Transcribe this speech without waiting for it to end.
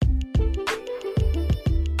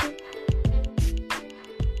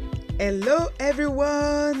Hello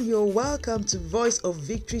everyone, you're welcome to Voice of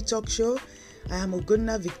Victory Talk Show. I am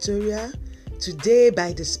Ogunna Victoria. Today,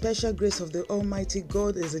 by the special grace of the Almighty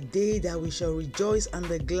God, is a day that we shall rejoice and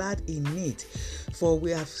be glad in it. For we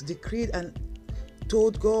have decreed and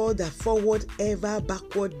told God that forward ever,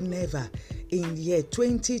 backward never. In the year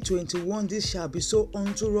 2021, this shall be so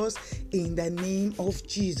unto us in the name of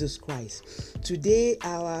Jesus Christ. Today,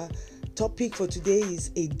 our topic for today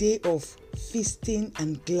is a day of feasting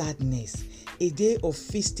and gladness. A day of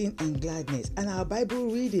feasting and gladness. And our Bible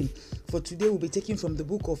reading for today will be taken from the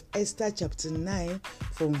book of Esther chapter 9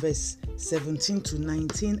 from verse 17 to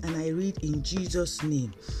 19. And I read in Jesus'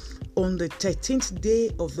 name. On the 13th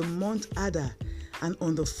day of the month Adar, and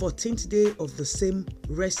on the 14th day of the same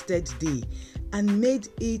rested day, and made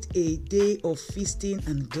it a day of feasting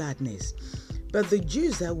and gladness. But the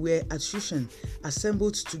Jews that were at Shushan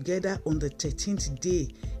assembled together on the 13th day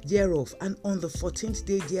thereof, and on the 14th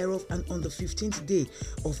day thereof, and on the 15th day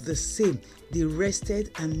of the same, they rested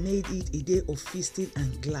and made it a day of feasting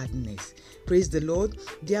and gladness. Praise the Lord.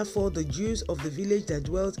 Therefore the Jews of the village that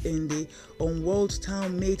dwelt in the unwalled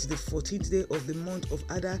town made the 14th day of the month of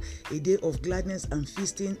Adar a day of gladness and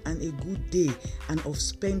feasting, and a good day, and of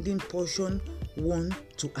spending portion one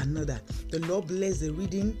to another. The Lord bless the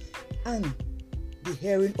reading and the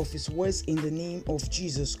hearing of his words in the name of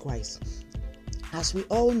Jesus Christ. As we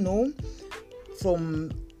all know,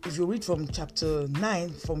 if you read from chapter 9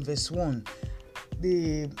 from verse 1,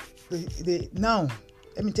 now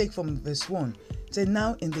let me take from verse 1. It said,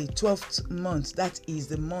 now in the 12th month, that is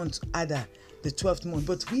the month Adar, the 12th month.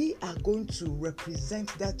 But we are going to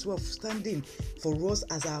represent that 12th standing for us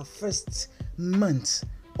as our first month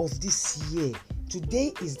of this year.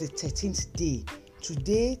 Today is the 13th day.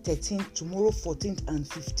 Today, 13th, tomorrow, 14th and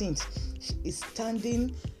 15th is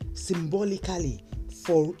standing symbolically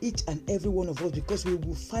for each and every one of us, because we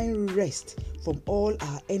will find rest from all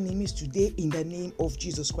our enemies today in the name of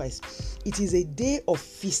Jesus Christ. It is a day of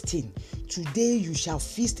feasting. Today you shall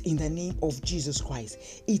feast in the name of Jesus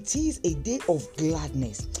Christ. It is a day of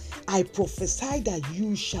gladness. I prophesy that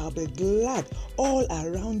you shall be glad all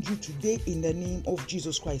around you today in the name of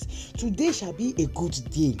Jesus Christ. Today shall be a good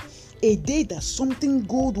day. A day that something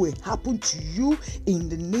good will happen to you in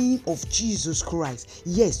the name of Jesus Christ.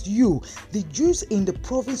 Yes, you. The Jews in the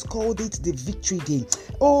province called it the victory day.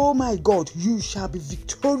 Oh my God, you shall be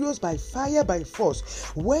victorious by fire, by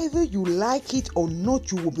force. Whether you like it or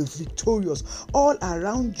not, you will be victorious all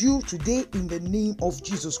around you today in the name of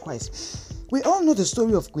Jesus Christ. We all know the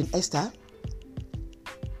story of Queen Esther.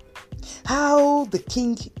 How the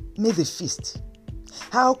king made the feast.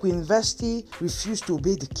 How Queen Vashti refused to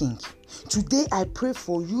obey the king. Today I pray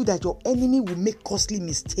for you that your enemy will make costly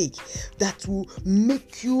mistake that will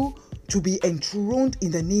make you to be enthroned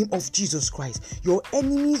in the name of Jesus Christ. Your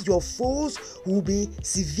enemies, your foes will be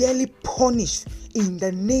severely punished in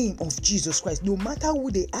the name of Jesus Christ. No matter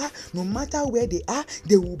who they are, no matter where they are,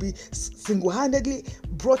 they will be single-handedly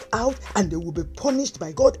brought out and they will be punished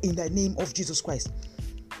by God in the name of Jesus Christ.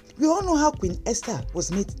 We all know how Queen Esther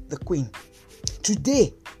was made the queen.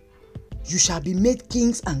 Today, you shall be made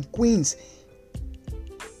kings and queens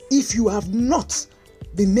if you have not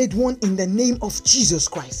been made one in the name of Jesus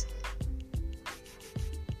Christ.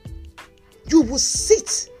 You will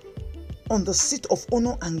sit on the seat of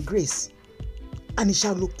honor and grace, and it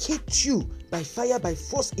shall locate you by fire, by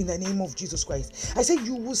force in the name of Jesus Christ. I say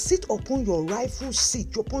you will sit upon your rightful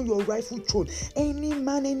seat, upon your rightful throne. Any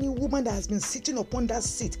man, any woman that has been sitting upon that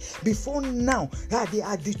seat before now, that they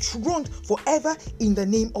are dethroned forever in the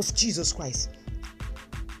name of Jesus Christ.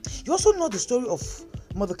 You also know the story of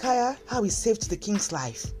Mordecai, how he saved the king's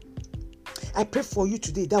life. I pray for you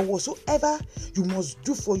today that whatsoever you must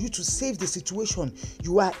do for you to save the situation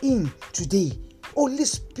you are in today, Holy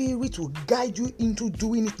Spirit will guide you into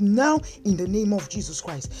doing it now in the name of Jesus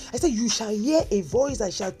Christ. I say you shall hear a voice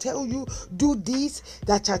that shall tell you, do this,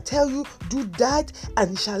 that shall tell you, do that,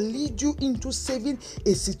 and it shall lead you into saving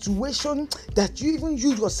a situation that you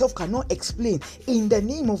yourself cannot explain. In the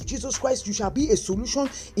name of Jesus Christ, you shall be a solution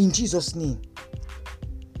in Jesus' name.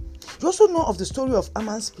 You also know of the story of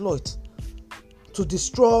Haman's plot to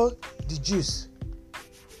destroy the Jews.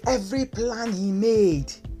 Every plan he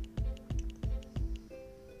made,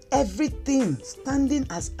 everything standing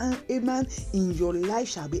as an Haman in your life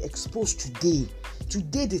shall be exposed today.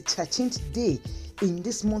 Today, the 13th day in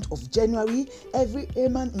this month of January, every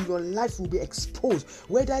Haman in your life will be exposed.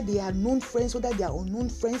 Whether they are known friends, whether they are unknown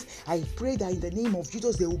friends, I pray that in the name of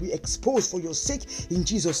Jesus, they will be exposed for your sake in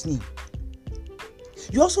Jesus' name.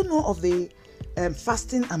 You also know of the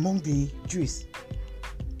fasting among the Jews.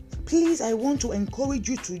 Please, I want to encourage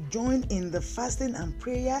you to join in the fasting and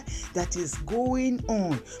prayer that is going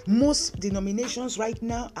on. Most denominations right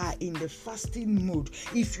now are in the fasting mode.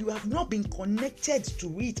 If you have not been connected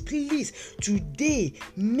to it, please, today,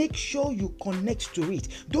 make sure you connect to it.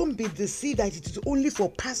 Don't be deceived that it is only for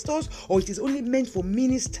pastors or it is only meant for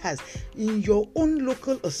ministers. In your own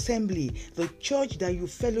local assembly, the church that you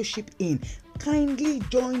fellowship in, kindly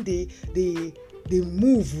join the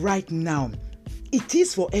move right now. It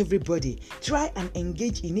is for everybody. Try and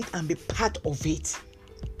engage in it and be part of it.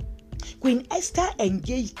 Queen Esther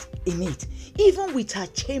engaged in it, even with her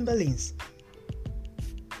chamberlains.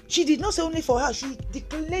 She did not say only for her, she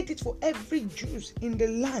declared it for every Jew in the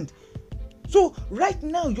land. So right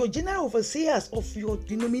now, your general overseers of your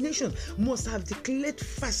denomination must have declared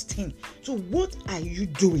fasting. So what are you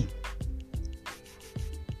doing?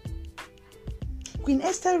 Queen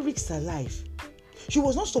Esther risked her life. She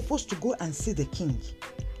was not supposed to go and see the king.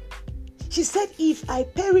 She said, if I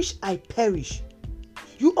perish, I perish.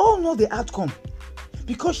 You all know the outcome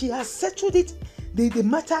because she has settled it, the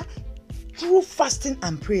matter through fasting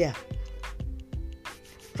and prayer.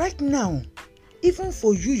 Right now, even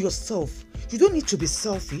for you yourself, you don't need to be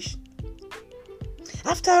selfish.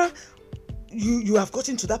 After you have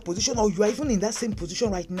gotten to that position, or you are even in that same position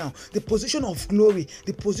right now, the position of glory,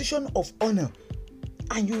 the position of honor,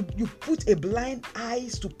 and you put a blind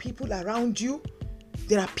eyes to people around you.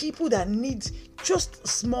 There are people that need just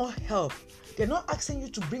small help. They're not asking you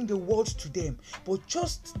to bring the world to them, but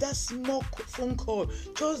just that small phone call,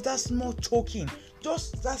 just that small talking,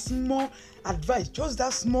 just that small advice, just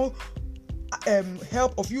that small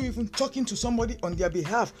help of you even talking to somebody on their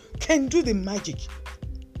behalf can do the magic.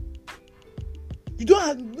 You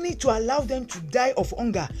don't need to allow them to die of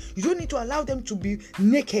hunger. You don't need to allow them to be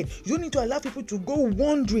naked. You don't need to allow people to go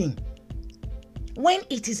wandering. When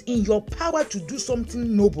it is in your power to do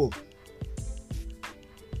something noble.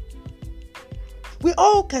 We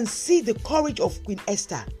all can see the courage of Queen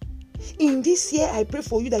Esther. In this year, I pray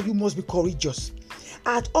for you that you must be courageous.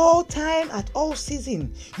 At all time, at all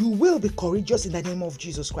season, you will be courageous in the name of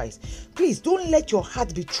Jesus Christ. Please don't let your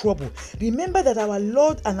heart be troubled. Remember that our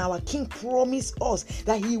Lord and our King promised us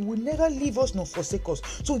that He will never leave us nor forsake us.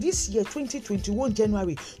 So this year, 2021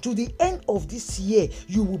 January, to the end of this year,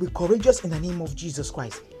 you will be courageous in the name of Jesus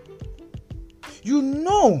Christ. You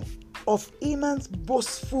know of Haman's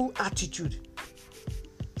boastful attitude.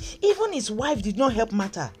 Even his wife did not help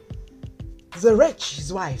matter. Zeresh,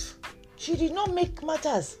 his wife, she did not make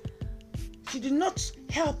matters. She did not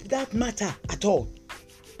help that matter at all.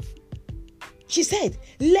 She said,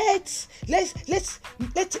 let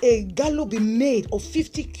a gallows be made of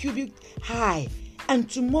 50 cubits high, and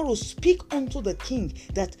tomorrow speak unto the king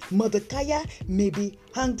that Mordecai may be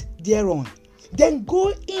hanged thereon. Then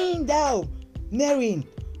go in thou, Nerin,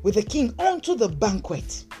 with the king unto the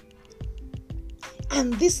banquet.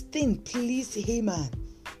 And this thing pleased Haman.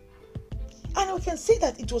 And we can see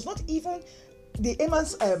that it was not even the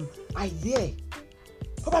Haman's idea,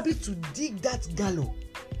 probably to dig that gallows.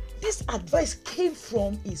 This advice came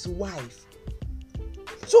from his wife.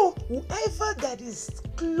 So whoever that is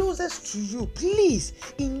closest to you, please,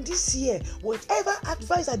 in this year, whatever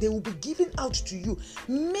advice that they will be giving out to you,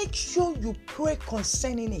 make sure you pray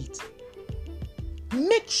concerning it.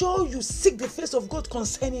 Make sure you seek the face of God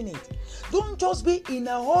concerning it. Don't just be in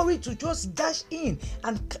a hurry to just dash in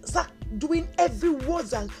and start doing every word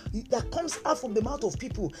that comes out from the mouth of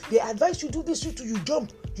people. They advise you do this, you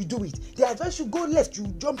jump, you do it. They advise you go left, you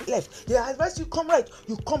jump left. They advise you come right,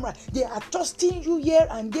 you come right. They are tossing you here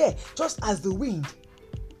and there, just as the wind.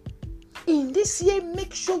 In this year,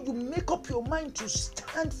 make sure you make up your mind to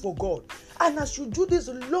stand for God. And as you do this,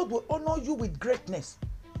 the Lord will honor you with greatness.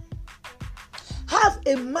 Have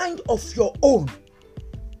a mind of your own.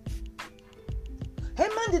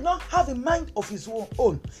 Haman did not have a mind of his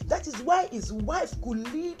own. That is why his wife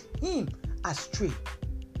could lead him astray.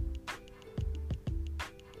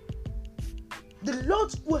 The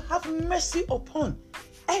Lord will have mercy upon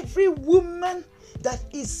every woman that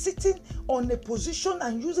is sitting on a position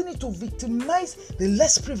and using it to victimize the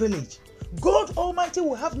less privileged. God Almighty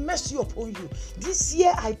will have mercy upon you. This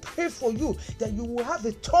year I pray for you that you will have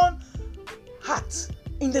a torn heart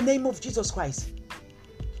in the name of Jesus Christ.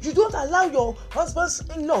 You don't allow your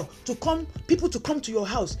husband's-in-law people to come to your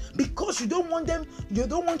house because you don't want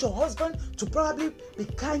your husband to probably be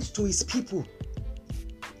kind to his people.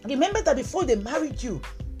 Remember that before they married you,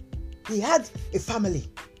 he had a family.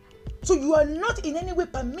 So you are not in any way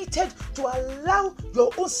permitted to allow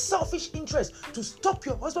your own selfish interest to stop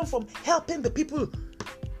your husband from helping the people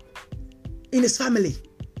in his family.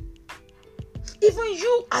 Even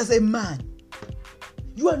you as a man,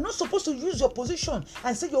 You are not supposed to use your position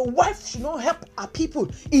and say your wife should not help her people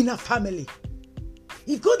in her family.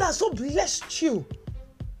 If God has so blessed you,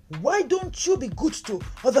 why don't you be good to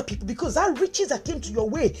other people? Because that riches that came to your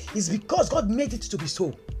way is because God made it to be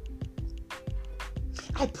so.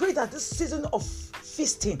 I pray that this season of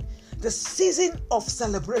feasting, the season of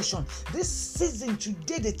celebration, this season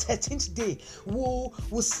today, the 13th day, will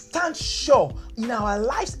stand sure in our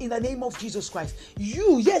lives in the name of Jesus Christ.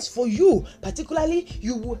 You, yes, for you particularly,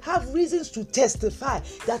 you will have reasons to testify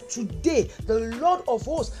that today the Lord of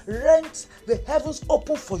hosts rent the heavens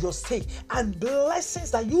open for your sake, and blessings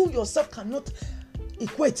that you yourself cannot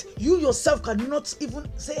equate, you yourself cannot even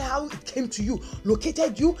say how it came to you,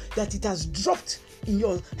 located you, that it has dropped in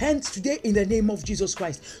your hands today in the name of Jesus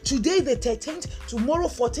Christ. Today the 13th, tomorrow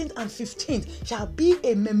 14th and 15th shall be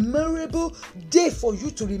a memorable day for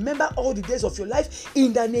you to remember all the days of your life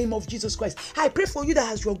in the name of Jesus Christ. I pray for you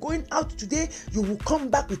that as you're going out today, you will come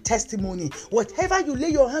back with testimony. Whatever you lay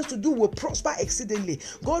your hands to do will prosper exceedingly.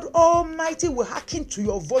 God Almighty will hearken to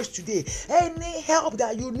your voice today. Any help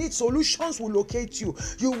that you need, solutions will locate you.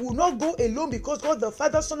 You will not go alone, because God the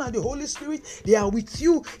Father, Son and the Holy Spirit, they are with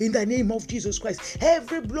you in the name of Jesus Christ.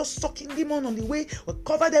 Every blood-sucking demon on the way, will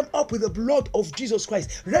cover them up with the blood of Jesus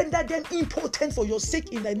Christ. Render them impotent for your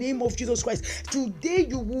sake in the name of Jesus Christ. Today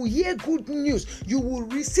you will hear good news. You will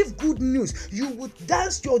receive good news. You will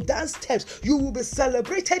dance your dance steps. You will be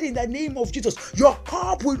celebrated in the name of Jesus. Your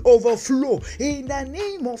cup will overflow in the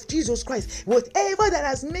name of Jesus Christ. Whatever that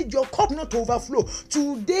has made your cup not overflow,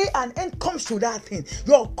 today an end comes to that thing.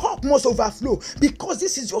 Your cup must overflow, because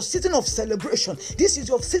this is your season of celebration. This is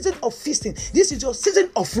your season of feasting. This is your season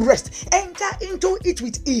of rest. Enter into it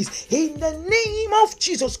with ease in the name of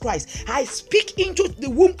Jesus Christ. I speak into the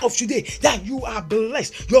womb of today that you are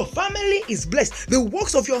blessed. Your family is blessed. The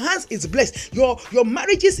works of your hands is blessed. Your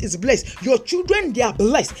marriages is blessed. Your children, they are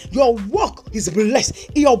blessed. Your work is blessed.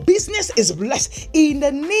 Your business is blessed in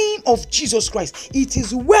the name of Jesus Christ. It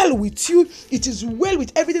is well with you. It is well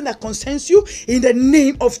with everything that concerns you in the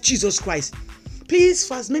name of Jesus Christ. Please,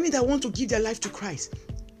 for as many that want to give their life to Christ,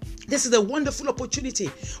 this is a wonderful opportunity.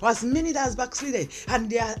 Or as many that has backslided and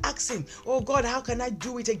they are asking, oh God, how can I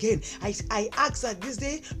do it again? I ask that this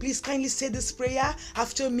day, please kindly say this prayer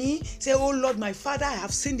after me. Say, oh Lord, my Father, I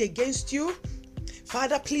have sinned against you.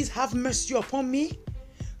 Father, please have mercy upon me.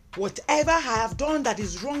 Whatever I have done that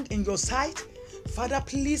is wrong in your sight, Father,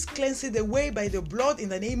 please cleanse it away by the blood in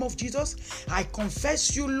the name of Jesus. I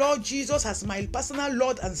confess you, Lord Jesus, as my personal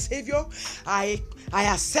Lord and Savior. I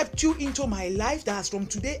accept you into my life, that as from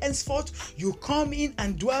today henceforth, you come in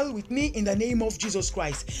and dwell with me in the name of Jesus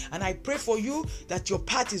Christ. And I pray for you that your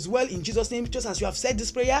path is well in Jesus' name. Just as you have said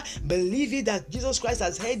this prayer, believe it that Jesus Christ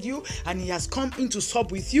has heard you and he has come in to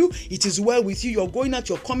sup with you. It is well with you. You're going out,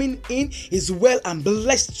 you're coming in is well and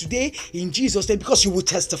blessed today in Jesus' name, because you will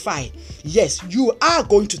testify. Yes, you are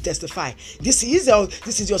going to testify. This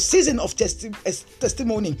is your season of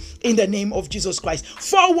testimony in the name of Jesus Christ.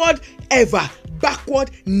 Forward ever,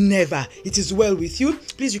 backward never. It is well with you.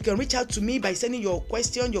 Please, you can reach out to me by sending your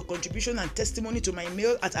question, your contribution and testimony to my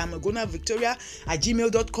mail at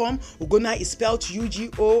amogonnavictoria@gmail.com. Ugonna is spelled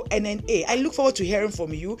Ugonna. I look forward to hearing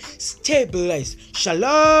from you. Stay blessed.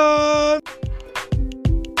 Shalom.